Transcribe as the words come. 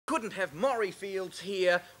couldn't have MAURIE Fields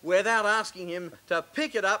here without asking him to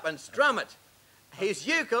pick it up and strum it. His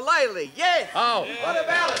ukulele, yes! Oh. What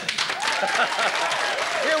about it?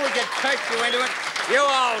 Here we can coax you into it, you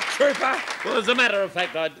old trooper. Well, as a matter of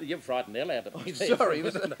fact, you frightened the hell out of me. Sorry,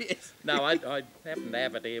 wasn't it? Yes. No, I happened to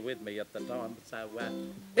have it here with me at the time, so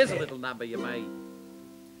here's a little number you may...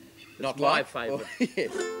 Not my like favourite. Oh,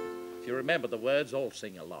 yes. If you remember the words, all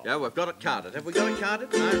sing along. Yeah, we've got it carded. Have we got it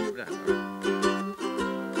carded? No.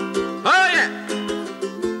 Oh, yeah!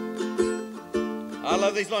 I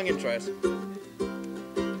love these long intros.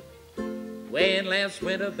 When last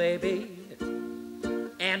winter, baby,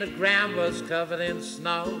 and the ground was covered in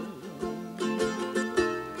snow.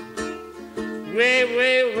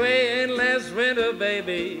 Way in last winter,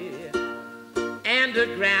 baby, and the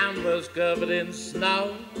ground was covered in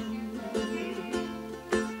snow.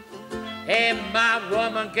 And my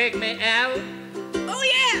woman kicked me out. Oh,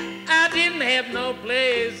 yeah! I didn't have no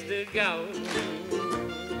place to go.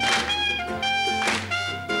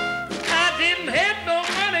 I didn't have no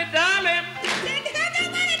money, darling. Didn't have no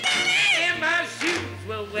money, darling! And my shoes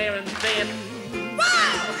were wearing thin.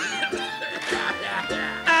 Wow!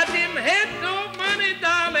 I didn't have no money,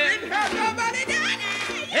 darling. Didn't have no money, darling!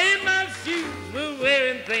 And my shoes were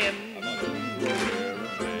wearing thin.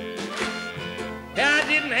 I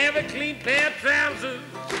didn't have a clean pair of trousers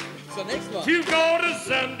So next one. to go to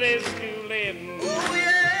Sunday school in. Oh,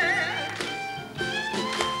 yeah!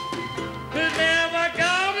 But now I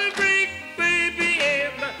got a break, baby,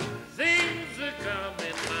 and things are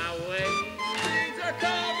coming my way. Things are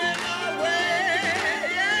coming our way,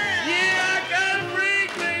 yeah! Yeah, I got a break,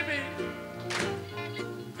 baby.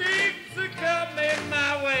 Things are coming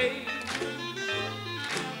my way.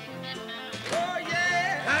 Oh,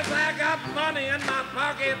 yeah! 'Cause I got money in my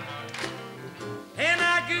pocket, and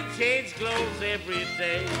I can change clothes every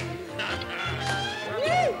day.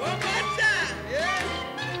 Woo! One more time, yeah!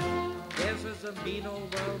 This is a mean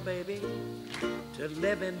old world, baby, to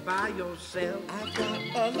living by yourself. I've got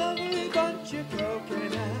a lovely bunch of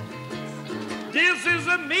broken eyes. This is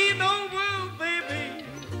a mean old world, baby,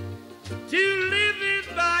 to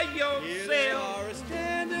living by Here they yourself. are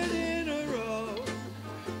standing in a row.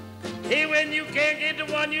 Hey, when you can't get the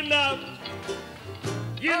one you love,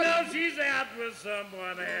 you know she's out with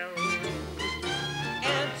someone else.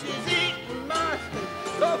 And she's